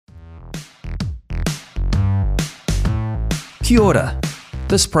Kia ora.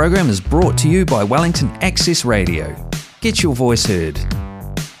 This program is brought to you by Wellington Access Radio. Get your voice heard.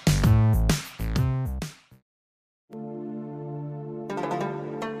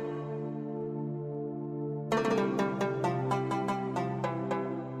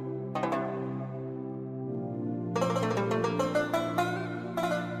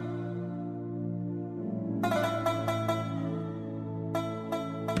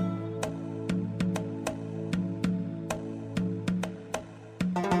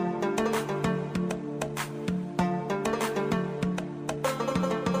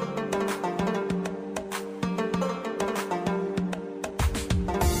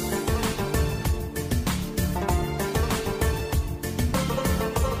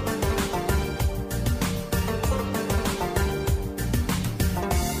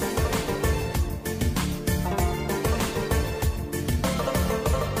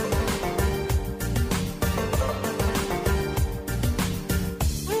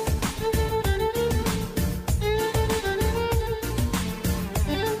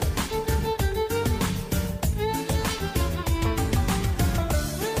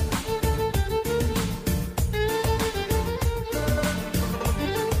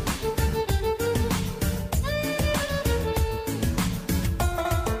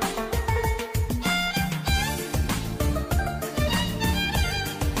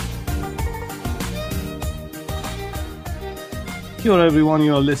 Kia ora everyone,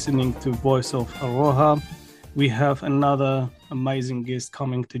 you are listening to Voice of Aroha. We have another amazing guest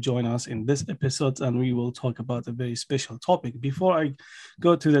coming to join us in this episode, and we will talk about a very special topic. Before I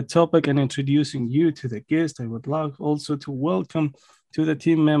go to the topic and introducing you to the guest, I would like also to welcome to the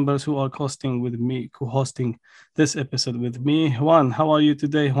team members who are co-hosting this episode with me. Juan, how are you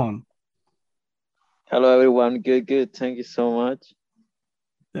today, Juan? Hello everyone, good. Thank you so much.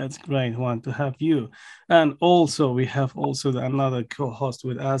 That's great, Juan, to have you. And also, we have another co-host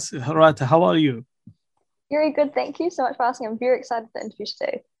with us. Harata, how are you? Very good, thank you so much for asking. I'm very excited for the interview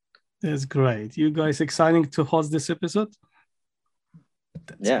today. That's great. You guys excited to host this episode?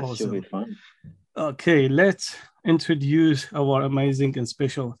 That's awesome. Should be fun. Okay, let's introduce our amazing and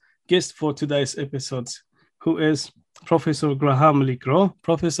special guest for today's episode, who is Professor Graham Lee Grow.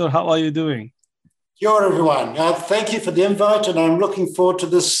 Professor, how are you doing? Kia ora, everyone. Thank you for the invite, and I'm looking forward to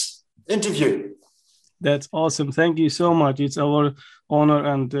this interview. That's awesome. Thank you so much. It's our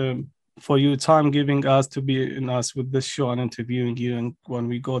honor and for you time giving us to be in us with this show and interviewing you. And when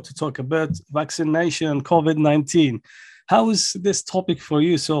we go to talk about vaccination and COVID-19, how is this topic for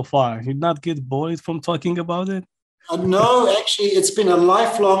you so far? You not get bored from talking about it? No, actually, it's been a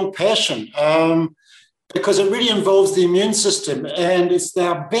lifelong passion. Because it really involves the immune system, and it's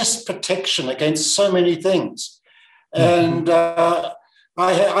our best protection against so many things. And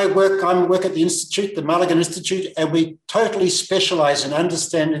I work at the Institute, the Mulligan Institute, and we totally specialize in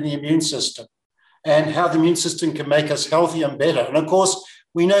understanding the immune system and how the immune system can make us healthier and better. And of course,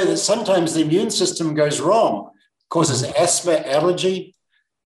 we know that sometimes the immune system goes wrong, causes asthma, allergy.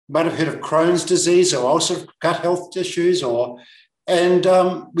 You might have heard of Crohn's disease or also gut health issues and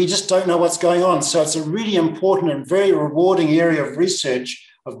we just don't know what's going on. So it's a really important and very rewarding area of research,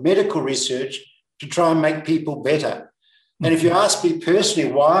 of medical research, to try and make people better. And if you ask me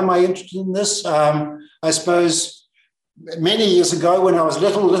personally, why am I interested in this? I suppose many years ago when I was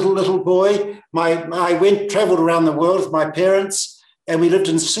little boy, I traveled around the world with my parents, and we lived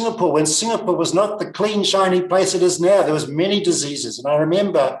in Singapore when Singapore was not the clean, shiny place it is now. There was many diseases. And I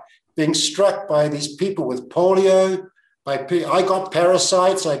remember being struck by these people with polio. I got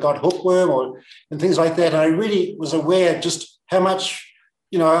parasites, I got hookworm and things like that. And I really was aware just how much,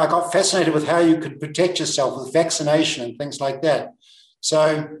 I got fascinated with how you could protect yourself with vaccination and things like that.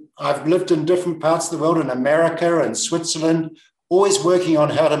 So I've lived in different parts of the world, in America and Switzerland, always working on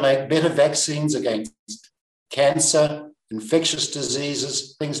how to make better vaccines against cancer, infectious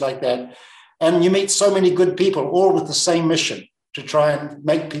diseases, things like that. And you meet so many good people, all with the same mission to try and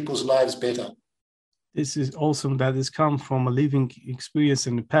make people's lives better. This is awesome that it's come from a living experience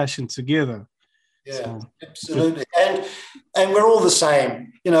and a passion together. Yeah, so, absolutely. And we're all the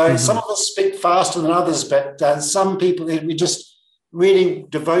same. Some of us speak faster than others, but some people, we just really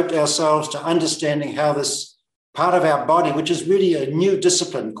devote ourselves to understanding how this part of our body, which is really a new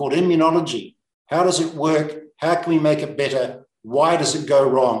discipline called immunology, how does it work? How can we make it better? Why does it go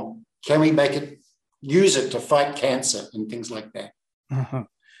wrong? Can we use it to fight cancer and things like that?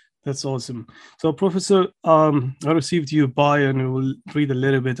 That's awesome. So, Professor, I received your bio, and we will read a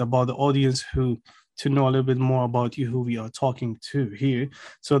little bit about the audience to know a little bit more about you, who we are talking to here.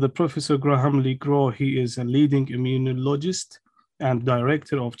 So, the Professor Graham Lee Grow, he is a leading immunologist and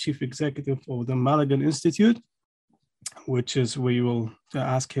director of chief executive of the Mulligan Institute. which is we will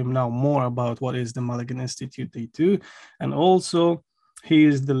ask him now more about what is the Mulligan Institute they do. And also he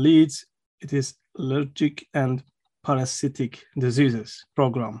is the lead, it is Allergic and Parasitic Diseases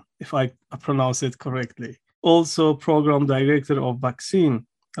Program, if I pronounce it correctly. Also Program Director of Vaccine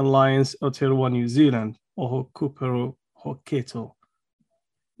Alliance Aotearoa New Zealand, Ohokupero Hoketo,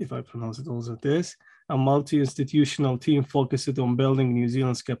 if I pronounce it also this. A multi-institutional team focused on building New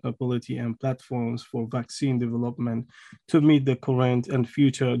Zealand's capability and platforms for vaccine development to meet the current and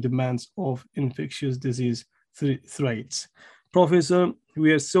future demands of infectious disease threats. Professor,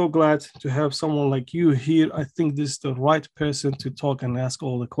 we are so glad to have someone like you here. I think this is the right person to talk and ask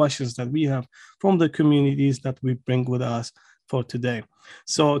all the questions that we have from the communities that we bring with us for today.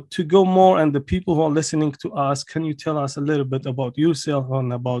 So to go more, and the people who are listening to us, can you tell us a little bit about yourself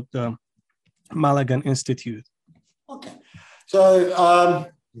and about the Mulligan Institute? Okay. So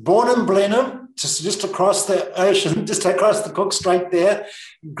born in Blenheim, just across the ocean, just across the Cook Strait there,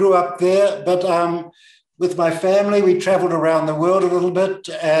 grew up there, but with my family, we traveled around the world a little bit.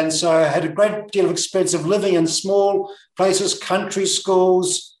 And so I had a great deal of experience of living in small places, country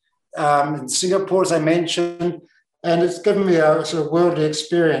schools, in Singapore, as I mentioned, and it's given me a sort of worldly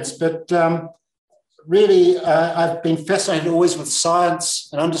experience. But really, I've been fascinated always with science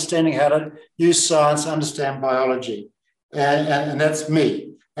and understanding how to use science, understand biology. And that's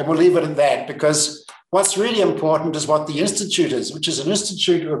me. And we'll leave it at that, because what's really important is what the Institute is, which is an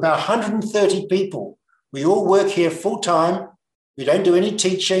institute of about 130 people. We all work here full-time. We don't do any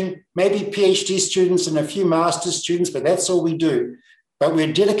teaching, maybe PhD students and a few master's students, but that's all we do. But we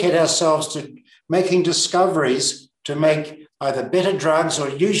dedicate ourselves to making discoveries to make either better drugs or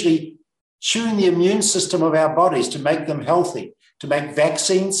usually tune the immune system of our bodies to make them healthy, to make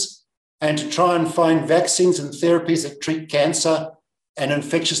vaccines, and to try and find vaccines and therapies that treat cancer and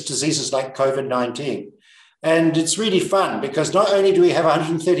infectious diseases like COVID-19. And it's really fun, because not only do we have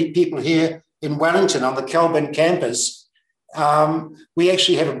 130 people here in Wellington on the Kelburn campus, we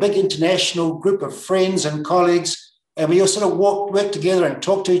actually have a big international group of friends and colleagues, and we all sort of work together and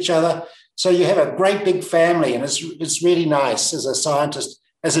talk to each other. So you have a great big family, and it's really nice as a scientist,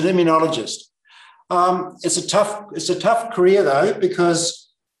 as an immunologist. It's a tough career though,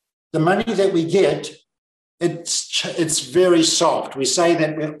 because the money that we get, it's very soft. We say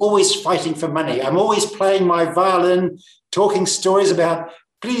that we're always fighting for money. I'm always playing my violin, talking stories about,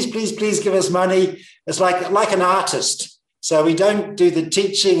 please, please, please give us money. It's like an artist. So we don't do the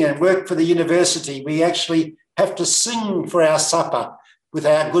teaching and work for the university. We actually have to sing for our supper with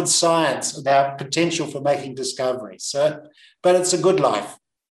our good science and our potential for making discoveries. So, but it's a good life.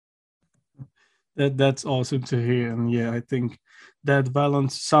 That's awesome to hear. And yeah, I think that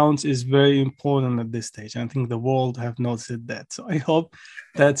balance sounds is very important at this stage. I think the world have noticed that. So I hope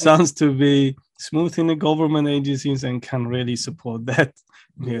that sounds to be smooth in the government agencies and can really support that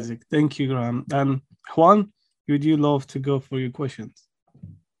music. Thank you, Graham. And Juan, would you love to go for your questions?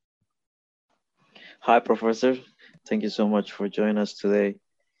 Hi, Professor. Thank you so much for joining us today.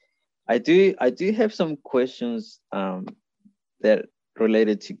 I do have some questions that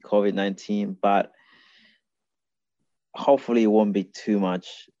related to COVID-19, but hopefully it won't be too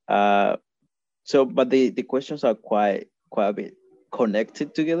much. But the questions are quite a bit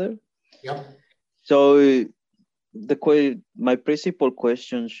connected together. Yeah. So my principal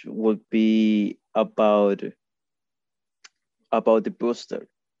questions would be about the booster.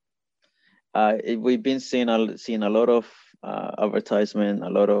 We've been seeing a lot of advertisement, a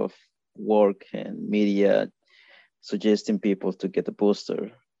lot of work and media suggesting people to get the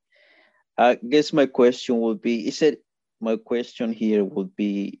booster. I guess my question would be, is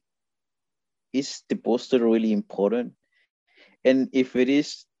the booster really important? And if it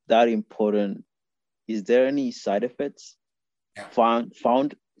is that important, is there any side effects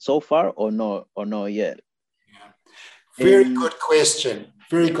found so far or not yet? Yeah. Very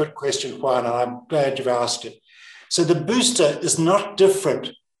good question, Juan, and I'm glad you've asked it. So the booster is not different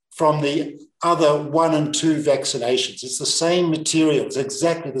from the other 1 and 2 vaccinations. It's the same material. It's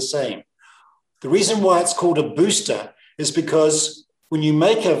exactly the same. The reason why it's called a booster is because when you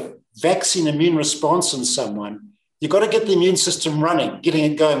make a vaccine immune response in someone, you've got to get the immune system running, getting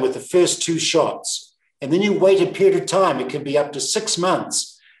it going with the first 2 shots. And then you wait a period of time. It can be up to 6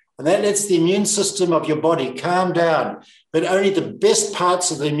 months. And that lets the immune system of your body calm down. But only the best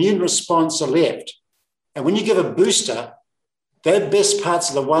parts of the immune response are left. And when you give a booster, the best parts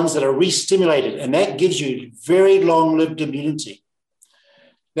are the ones that are re-stimulated, and that gives you very long-lived immunity.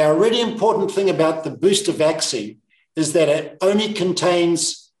 Now, a really important thing about the booster vaccine is that it only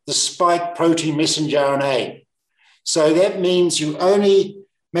contains the spike protein messenger RNA. So that means you only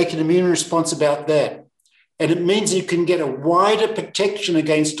make an immune response about that. And it means you can get a wider protection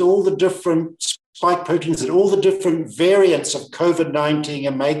against all the different spike proteins and all the different variants of COVID-19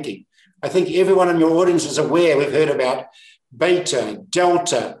 are making. I think everyone in your audience is aware, we've heard about Beta,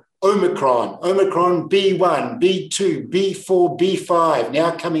 Delta, Omicron B1, B2, B4, B5,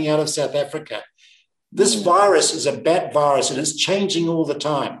 now coming out of South Africa. This virus is a bat virus and it's changing all the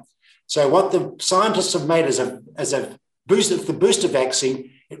time. So what the scientists have made as a booster, the booster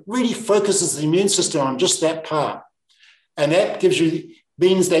vaccine, it really focuses the immune system on just that part. And that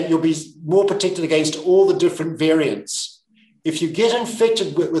means that you'll be more protected against all the different variants. If you get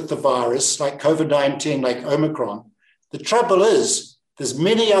infected with the virus, like COVID-19, like Omicron, the trouble is there's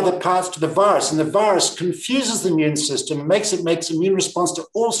many other parts to the virus, and the virus confuses the immune system, makes immune response to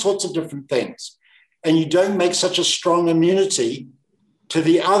all sorts of different things. And you don't make such a strong immunity to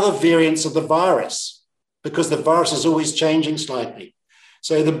the other variants of the virus because the virus is always changing slightly.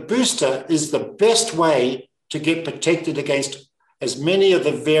 So the booster is the best way to get protected against as many of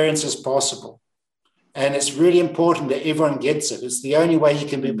the variants as possible. And it's really important that everyone gets it. It's the only way you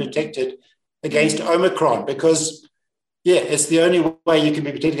can be protected against Omicron because, it's the only way you can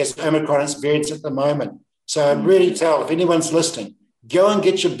be protected against Omicron and its variants at the moment. So I really tell, if anyone's listening, go and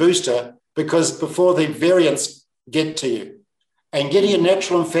get your booster because before the variants get to you. And getting a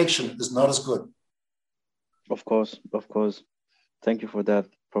natural infection is not as good. Of course. Thank you for that,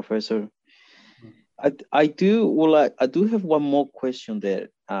 Professor. I do have one more question that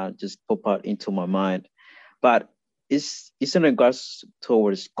just popped out into my mind, but it's in regards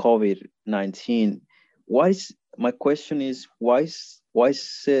towards COVID-19. My question is why has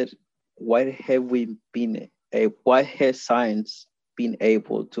science been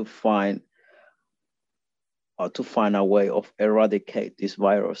able to find a way of eradicate this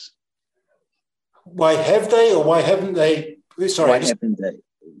virus? Why have they or why haven't they? Sorry.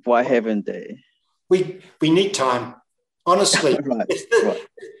 Why haven't they? We need time, honestly. Right.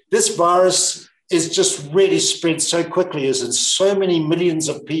 This virus is just really spread so quickly, as in so many millions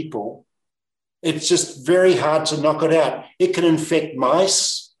of people. It's just very hard to knock it out. It can infect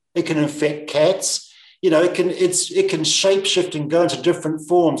mice. It can infect cats. It can shapeshift and go into different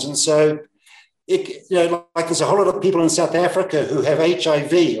forms. And so, like there's a whole lot of people in South Africa who have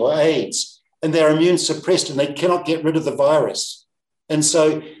HIV or AIDS, and they're immune suppressed, and they cannot get rid of the virus. And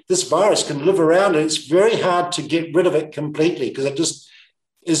so this virus can live around, and it's very hard to get rid of it completely because it just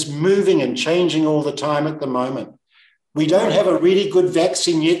is moving and changing all the time at the moment. We don't have a really good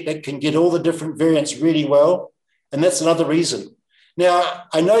vaccine yet that can get all the different variants really well, and that's another reason. Now,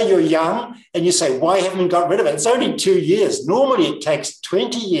 I know you're young, and you say, why haven't we got rid of it? It's only 2 years. Normally, it takes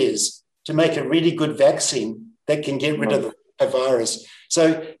 20 years to make a really good vaccine that can get rid of a virus.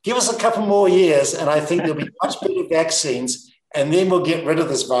 So give us a couple more years, and I think there'll be much better vaccines, and then we'll get rid of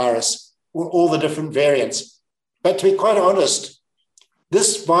this virus, all the different variants. But to be quite honest,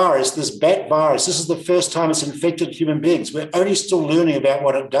 this virus, this bat virus, this is the first time it's infected human beings. We're only still learning about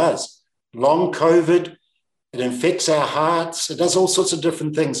what it does. Long COVID, it infects our hearts, it does all sorts of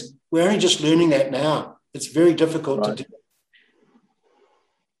different things. We're only just learning that now. It's very difficult to do.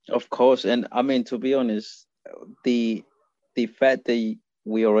 Of course. And I mean, to be honest, the fact that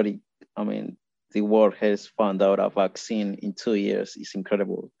the world has found out a vaccine in 2 years is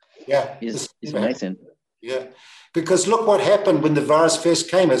incredible. Yeah. It's amazing. Yeah. Because look what happened when the virus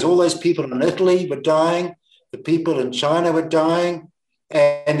first came. As all those people in Italy were dying, the people in China were dying,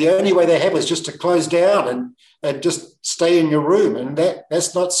 and the only way they had was just to close down and just stay in your room. And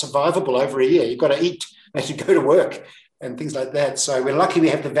that's not survivable over a year. You've got to eat and you go to work and things like that. So we're lucky we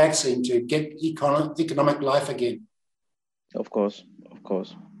have the vaccine to get economic life again. Of course.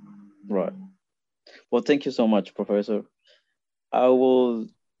 Right. Well, thank you so much, Professor. I will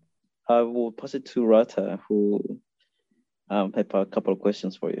pass it to Rata, who have a couple of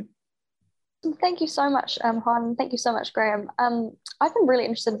questions for you. Thank you so much, Juan. Thank you so much, Graham. I've been really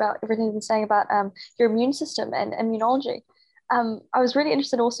interested about everything you've been saying about your immune system and immunology. I was really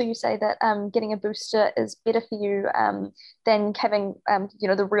interested also, you say that getting a booster is better for you than having,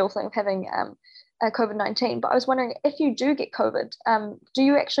 the real thing of having COVID-19. But I was wondering, if you do get COVID, do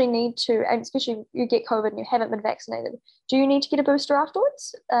you actually need to, and especially if you get COVID and you haven't been vaccinated, do you need to get a booster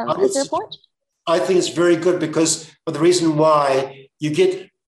afterwards? Is there a point? I think it's very good because of the reason why you get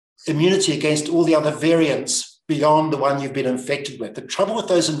immunity against all the other variants beyond the one you've been infected with. The trouble with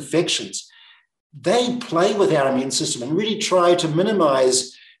those infections, they play with our immune system and really try to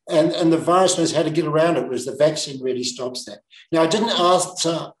minimize, and the virus knows how to get around it, whereas the vaccine really stops that. Now, I didn't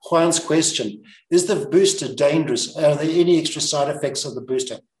answer Juan's question. Is the booster dangerous? Are there any extra side effects of the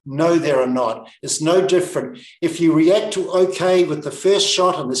booster? No, there are not. It's no different. If you react to okay with the first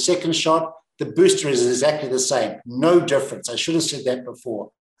shot and the second shot, the booster is exactly the same. No difference. I should have said that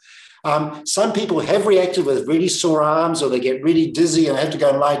before. Some people have reacted with really sore arms, or they get really dizzy and have to go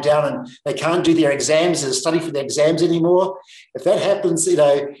and lie down and they can't do their exams and study for their exams anymore. If that happens,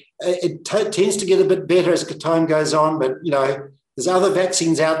 it tends to get a bit better as time goes on. But, there's other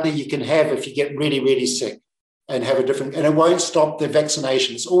vaccines out there you can have if you get really, really sick and have and it won't stop the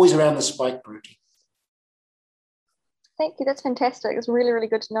vaccination. It's always around the spike protein. Thank you. That's fantastic. It's really, really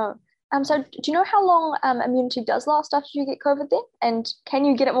good to know. So do you know how long immunity does last after you get COVID then? And can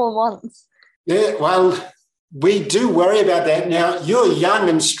you get it more than once? Yeah, well, we do worry about that. Now, you're young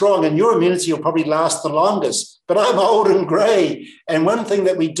and strong and your immunity will probably last the longest, but I'm old and grey. And one thing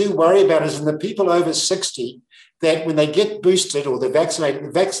that we do worry about is in the people over 60, that when they get boosted or they're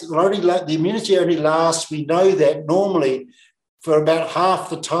vaccinated, the immunity only lasts, we know that normally for about half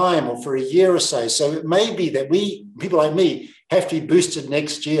the time or for a year or so. So it may be that people like me, have to be boosted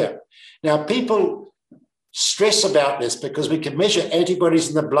next year. Now, people stress about this because we can measure antibodies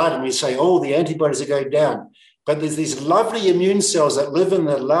in the blood and we say, oh, the antibodies are going down. But there's these lovely immune cells that live in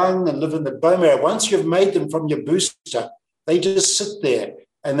the lung and live in the bone marrow. Once you've made them from your booster, they just sit there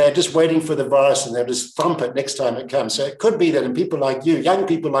and they're just waiting for the virus and they'll just thump it next time it comes. So it could be that in people like you, young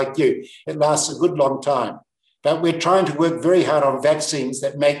people like you, it lasts a good long time. But we're trying to work very hard on vaccines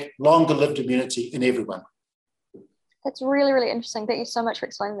that make longer lived immunity in everyone. That's really, really interesting. Thank you so much for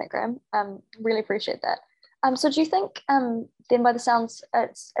explaining that, Graham. Really appreciate that. So do you think then by the sounds,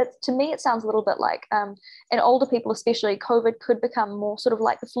 to me, it sounds a little bit like in older people, especially, COVID could become more sort of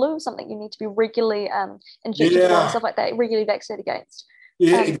like the flu, something you need to be regularly injected for and stuff like that, regularly vaccinated against.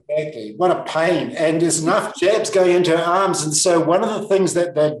 Yeah, exactly. What a pain. And there's enough jabs going into our arms. And so one of the things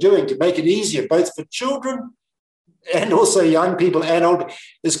that they're doing to make it easier, both for children and also young people and old,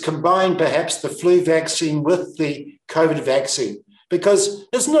 is combine perhaps the flu vaccine with the COVID vaccine, because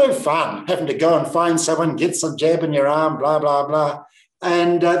it's no fun having to go and find someone, get some jab in your arm, blah, blah, blah.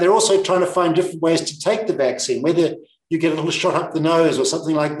 And they're also trying to find different ways to take the vaccine, whether you get a little shot up the nose or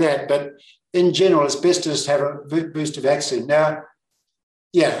something like that. But in general, it's best to just have a booster vaccine. Now,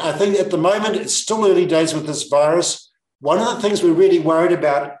 yeah, I think at the moment, it's still early days with this virus. One of the things we're really worried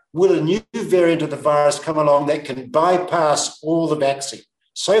about, will a new variant of the virus come along that can bypass all the vaccine?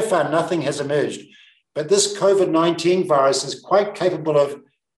 So far, nothing has emerged. But this COVID-19 virus is quite capable of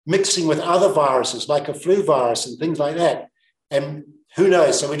mixing with other viruses, like a flu virus and things like that. And who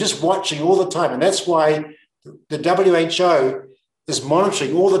knows? So we're just watching all the time. And that's why the WHO is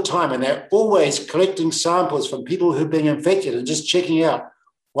monitoring all the time. And they're always collecting samples from people who've been infected and just checking out,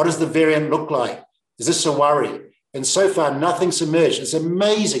 what does the variant look like? Is this a worry? And so far, nothing's emerged. It's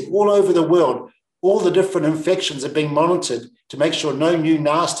amazing. All over the world, all the different infections are being monitored to make sure no new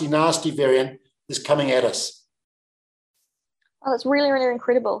nasty, nasty variant is coming at us. Oh, that's really, really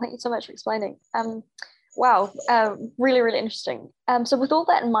incredible. Thank you so much for explaining. Wow, really, really interesting. So with all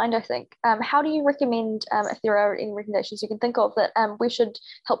that in mind, I think, how do you recommend, if there are any recommendations you can think of, that we should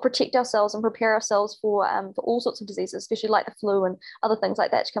help protect ourselves and prepare ourselves for all sorts of diseases, especially like the flu and other things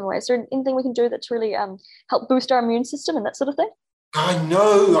like that to come away? Is there anything we can do that's really help boost our immune system and that sort of thing? I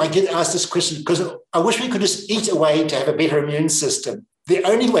know I get asked this question because I wish we could just eat away to have a better immune system. The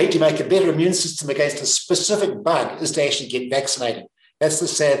only way to make a better immune system against a specific bug is to actually get vaccinated. That's the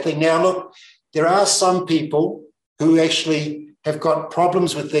sad thing. Now, look, there are some people who actually have got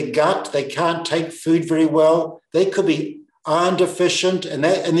problems with their gut. They can't take food very well. They could be iron deficient and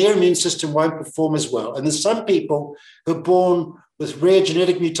their immune system won't perform as well. And there's some people who are born with rare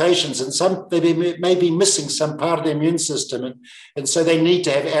genetic mutations and they may be missing some part of the immune system. And so they need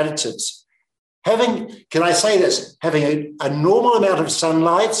to have additives. Can I say this? Having a normal amount of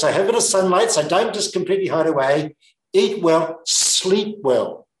sunlight, so have a bit of sunlight, so don't just completely hide away, eat well, sleep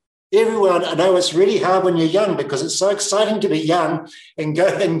well. Everyone, I know it's really hard when you're young because it's so exciting to be young and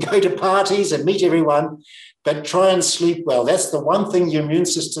go to parties and meet everyone, but try and sleep well. That's the one thing your immune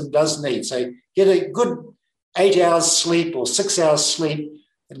system does need. So get a good 8 hours sleep or 6 hours sleep,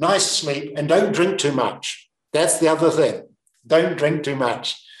 a nice sleep, and don't drink too much. That's the other thing. Don't drink too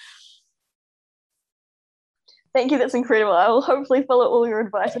much. Thank you. That's incredible. I will hopefully follow all your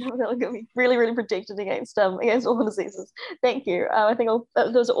advice and hopefully I'll be really, really protected against all the diseases. Thank you. I think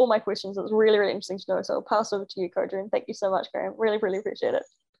those are all my questions. It was really, really interesting to know. So I'll pass over to you, Kodran. Thank you so much, Graham. Really, really appreciate it.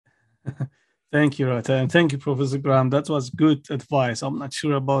 Thank you, Rata. And thank you, Professor Graham. That was good advice. I'm not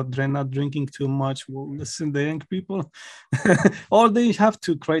sure about not drinking too much. We'll listen to the young people. Or they have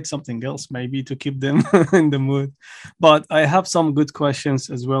to create something else maybe to keep them in the mood. But I have some good questions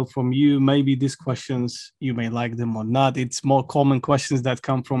as well from you. Maybe these questions, you may like them or not. It's more common questions that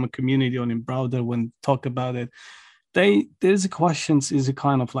come from a community on in Browder when talk about it. there's a questions is a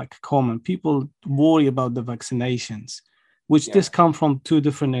kind of like common. People worry about the vaccinations, which this come from two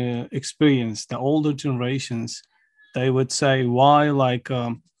different experience. The older generations, they would say why like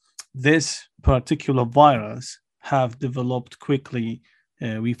this particular virus have developed quickly.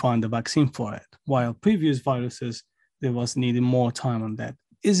 We find a vaccine for it, while previous viruses there was needed more time on that.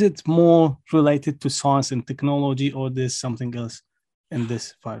 Is it more related to science and technology, or there's something else in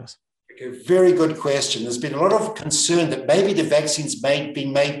this virus? Okay, very good question. There's been a lot of concern that maybe the vaccine's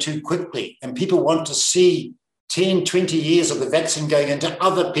being made too quickly, and people want to see 10, 20 years of the vaccine going into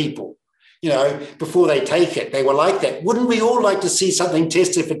other people, before they take it. They were like that. Wouldn't we all like to see something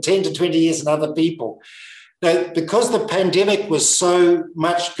tested for 10 to 20 years in other people? Now, because the pandemic was so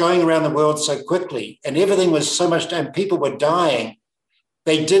much going around the world so quickly and everything was so much, and people were dying,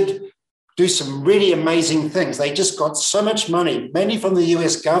 they did do some really amazing things. They just got so much money, mainly from the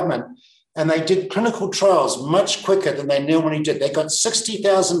US government, and they did clinical trials much quicker than they normally did. They got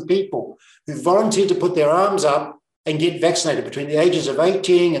 60,000 people who volunteered to put their arms up and get vaccinated between the ages of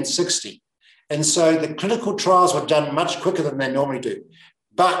 18 and 60. And so the clinical trials were done much quicker than they normally do.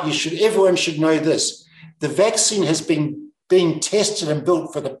 But everyone should know this. The vaccine has been being tested and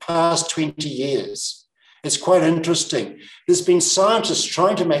built for the past 20 years. It's quite interesting. There's been scientists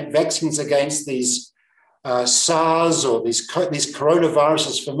trying to make vaccines against these SARS or these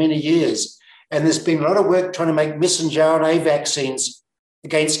coronaviruses for many years. And there's been a lot of work trying to make messenger RNA vaccines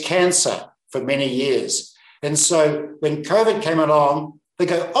against cancer for many years. And so when COVID came along, they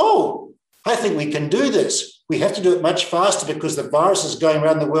go, oh, I think we can do this. We have to do it much faster because the virus is going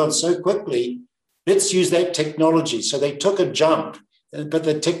around the world so quickly. Let's use that technology. So they took a jump, but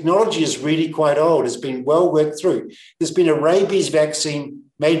the technology is really quite old. It's been well worked through. There's been a rabies vaccine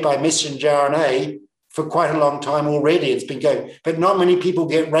made by messenger RNA for quite a long time already. It's been going, but not many people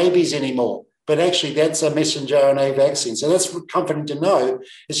get rabies anymore. But actually, that's a messenger RNA vaccine. So that's comforting to know.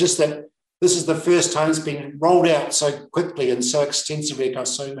 It's just that this is the first time it's been rolled out so quickly and so extensively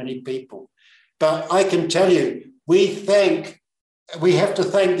across so many people. But I can tell you, we have to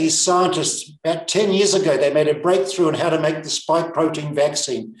thank these scientists. About 10 years ago, they made a breakthrough on how to make the spike protein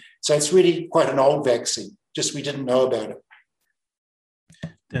vaccine. So it's really quite an old vaccine, just we didn't know about it.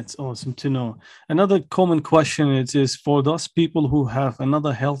 That's awesome to know. Another common question is for those people who have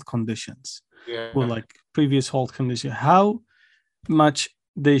another health conditions, or like previous health condition, how much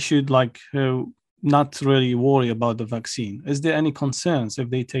they should not really worry about the vaccine? Is there any concerns if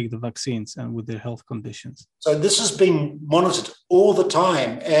they take the vaccines and with their health conditions? So this has been monitored all the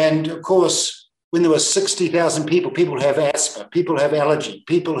time. And of course, when there were 60,000 people who have asthma, people who have allergy,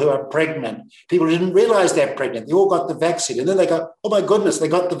 people who are pregnant, people who didn't realize they're pregnant, they all got the vaccine. And then they go, oh my goodness, they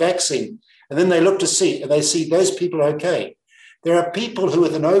got the vaccine. And then they look to see, and they see those people are okay. There are people who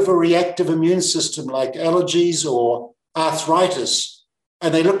with an overreactive immune system like allergies or arthritis,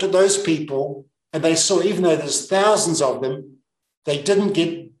 and they looked at those people and they saw, even though there's thousands of them, they didn't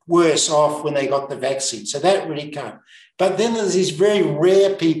get worse off when they got the vaccine. So that really can't. But then there's these very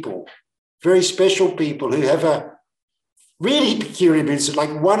rare people, very special people who have a really peculiar immune system,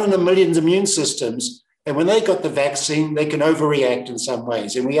 like 1 in a million immune systems. And when they got the vaccine, they can overreact in some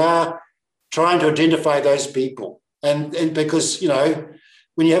ways. And we are trying to identify those people. And because,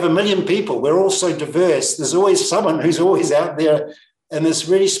 when you have 1 million people, we're all so diverse. There's always someone who's always out there, and there's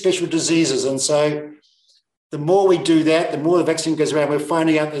really special diseases. And so the more we do that, the more the vaccine goes around, we're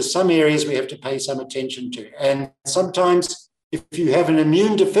finding out there's some areas we have to pay some attention to. And sometimes if you have an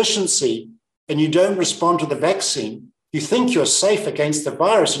immune deficiency and you don't respond to the vaccine, you think you're safe against the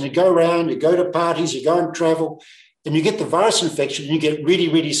virus, and you go around, you go to parties, you go and travel, and you get the virus infection and you get really,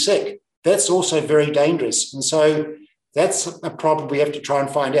 really sick. That's also very dangerous. And so that's a problem we have to try and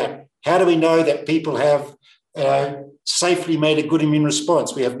find out. How do we know that people have safely made a good immune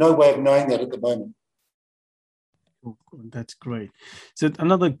response? We have no way of knowing that at the moment. Oh, that's great. So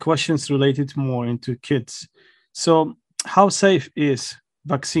another question is related more into kids. So how safe is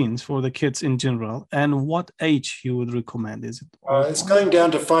vaccines for the kids in general, and what age you would recommend? Is it? It's going down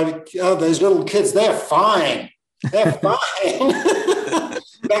to 5. Oh, those little kids, they're fine. They're fine.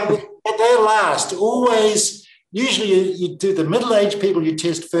 But they last. Always, usually you do the middle-aged people you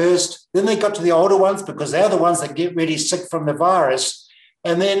test first, then they got to the older ones because they're the ones that get really sick from the virus.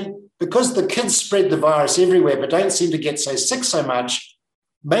 And then because the kids spread the virus everywhere but don't seem to get so sick so much,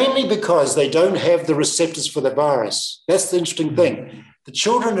 mainly because they don't have the receptors for the virus. That's the interesting thing. The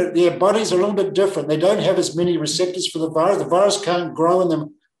children, their bodies are a little bit different. They don't have as many receptors for the virus. The virus can't grow in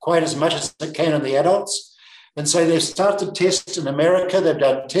them quite as much as it can in the adults. And so they've started tests in America. They've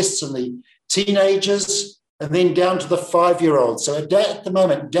done tests in the teenagers and then down to the 5-year-olds. So at the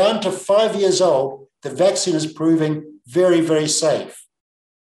moment, down to 5 years old, the vaccine is proving very, very safe.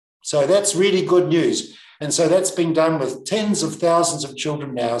 So that's really good news. And so that's been done with tens of thousands of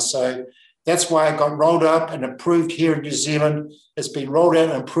children now. So that's why it got rolled up and approved here in New Zealand. It's been rolled out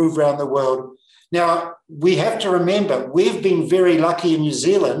and approved around the world. Now, we have to remember, we've been very lucky in New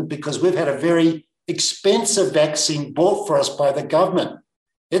Zealand because we've had a very expensive vaccine bought for us by the government.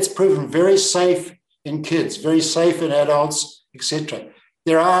 It's proven very safe in kids, very safe in adults, etc.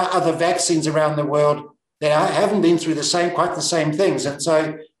 There are other vaccines around the world that haven't been through quite the same things. And so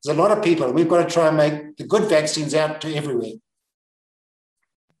there's a lot of people, and we've got to try and make the good vaccines out to everywhere.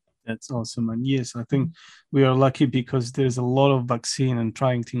 That's awesome. And yes, I think we are lucky because there's a lot of vaccine and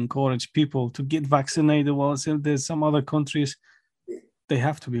trying to encourage people to get vaccinated. While there's some other countries, they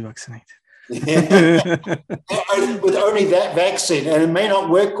have to be vaccinated. Yeah. With only that vaccine, and it may not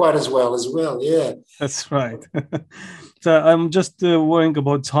work quite as well. Yeah, that's right. So I'm just worrying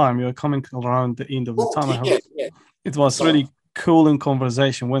about time. You're coming around the end of the time. I hope it was really cool in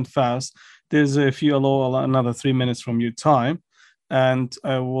conversation, went fast. There's if you allow another 3 minutes from your time, and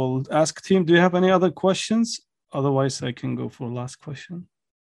I will ask Tim, do you have any other questions? Otherwise I can go for last question.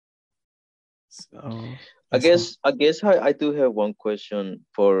 So I guess I do have one question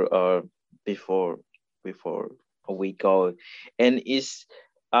for before we go, and is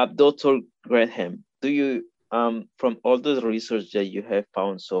Dr. Graham, do you from all the research that you have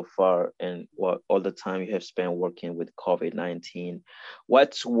found so far and all the time you have spent working with COVID-19,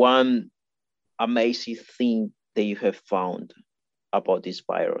 what's one amazing thing that you have found about this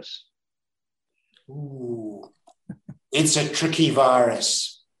virus? Ooh, it's a tricky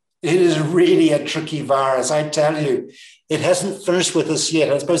virus. It is really a tricky virus, I tell you. It hasn't finished with us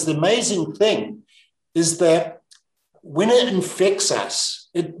yet. I suppose the amazing thing is that when it infects us,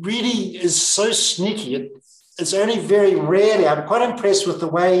 it really is so sneaky. It's only very rarely. I'm quite impressed with the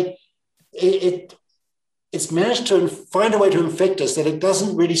way it's managed to find a way to infect us that it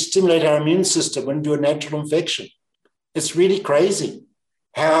doesn't really stimulate our immune system when we do a natural infection. It's really crazy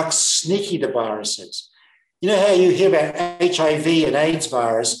how sneaky the virus is. You know how you hear about HIV and AIDS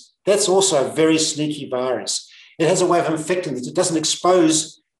virus? That's also a very sneaky virus. It has a way of infecting it. It doesn't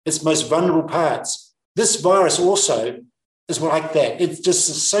expose its most vulnerable parts. This virus also is like that. It's just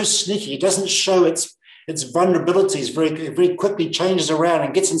so sneaky. It doesn't show its vulnerabilities very quickly, changes around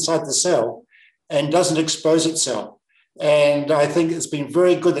and gets inside the cell and doesn't expose itself. And I think it's been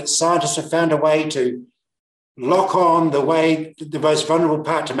very good that scientists have found a way to lock on the most vulnerable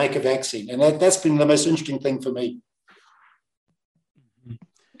part to make a vaccine. And that's been the most interesting thing for me.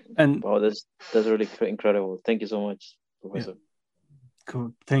 And wow, that's really incredible. Thank you so much, Professor. Yeah.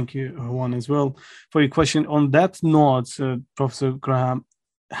 Cool. Thank you, Juan, as well, for your question. On that note, Professor Graham,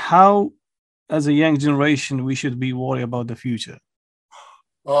 how, as a young generation, we should be worried about the future?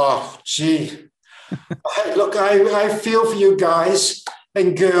 Oh, gee. Look, I feel for you guys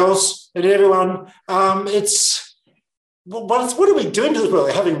and girls and everyone. What are we doing to this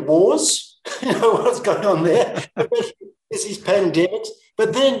world? Having wars? You know what's going on there? There's these pandemics.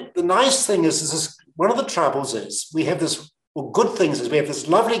 But then the nice thing is one of the troubles is we have this, well, good things is we have this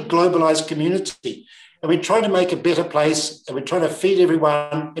lovely globalized community, and we're trying to make a better place, and we're trying to feed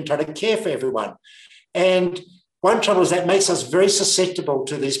everyone and try to care for everyone. And one trouble is that makes us very susceptible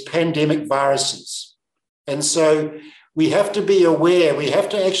to these pandemic viruses. And so we have to be aware, we have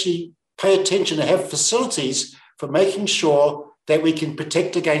to actually pay attention and have facilities for making sure that we can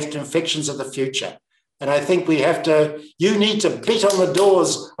protect against infections of the future. And I think you need to beat on the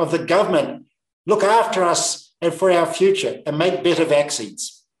doors of the government, look after us and for our future, and make better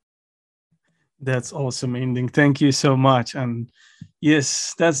vaccines. That's awesome ending. Thank you so much. And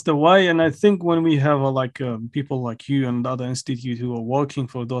yes, that's the way. And I think when we have people like you and other institutes who are working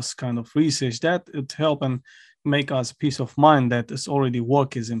for those kind of research, that would help and make us peace of mind that it's already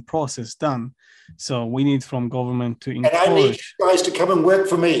work is in process done. So we need from government to encourage. And I need you guys to come and work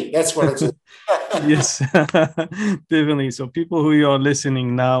for me. That's what it is. Yes, definitely. So people who are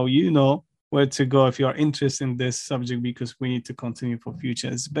listening now, you know where to go if you are interested in this subject, because we need to continue for future.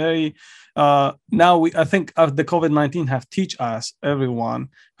 It's very I think the COVID-19 have teach us, everyone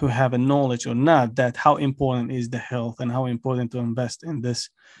who have a knowledge or not, that how important is the health and how important to invest in this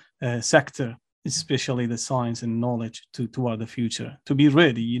sector, especially the science and knowledge toward the future, to be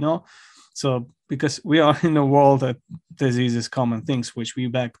ready, you know. So because we are in a world that diseases come and things, which we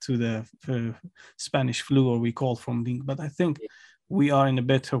back to the Spanish flu, or we call from the, but I think we are in a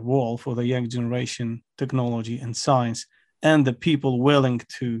better world for the young generation, technology and science, and the people willing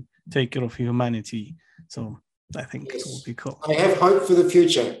to take care of humanity. So I think it will be cool. I have hope for the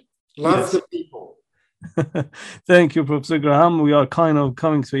future. Love the people. Thank you, Professor Graham. We are kind of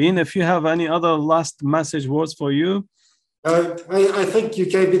coming to in. If you have any other last message words for you. I think you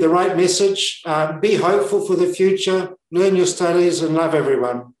gave me the right message. Be hopeful for the future, learn your studies, and love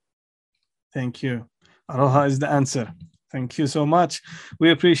everyone. Thank you. Aroha is the answer. Thank you so much.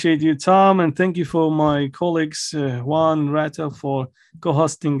 We appreciate you, Tom, and thank you for my colleagues, Juan, Rata, for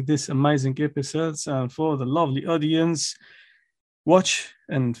co-hosting this amazing episodes, and for the lovely audience. Watch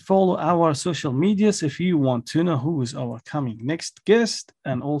and follow our social medias if you want to know who is our coming next guest,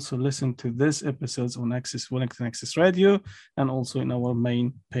 and also listen to this episodes on Wellington Access Radio, and also in our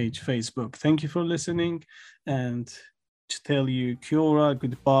main page, Facebook. Thank you for listening, and to tell you kia ora,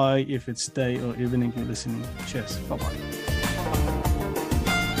 goodbye if it's day or evening you're listening. Cheers. Bye-bye.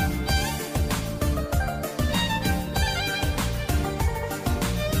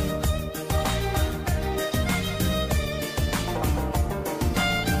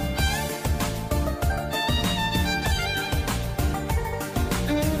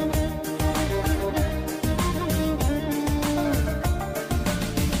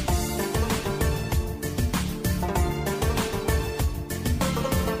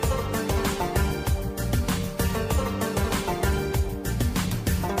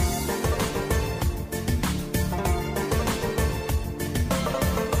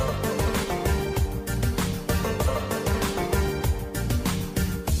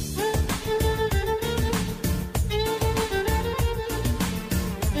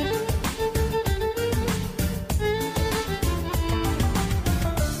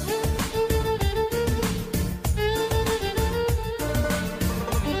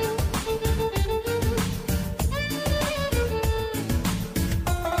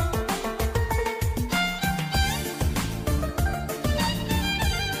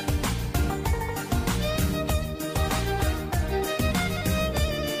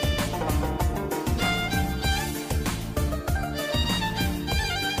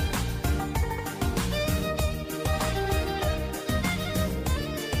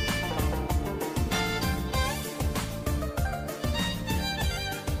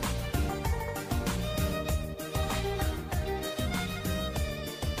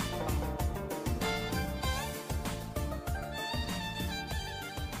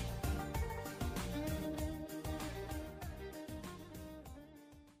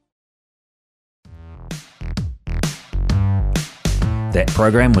 That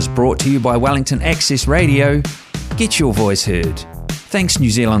program was brought to you by Wellington Access Radio. Get your voice heard. Thanks New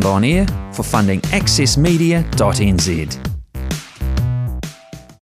Zealand On Air for funding accessmedia.nz.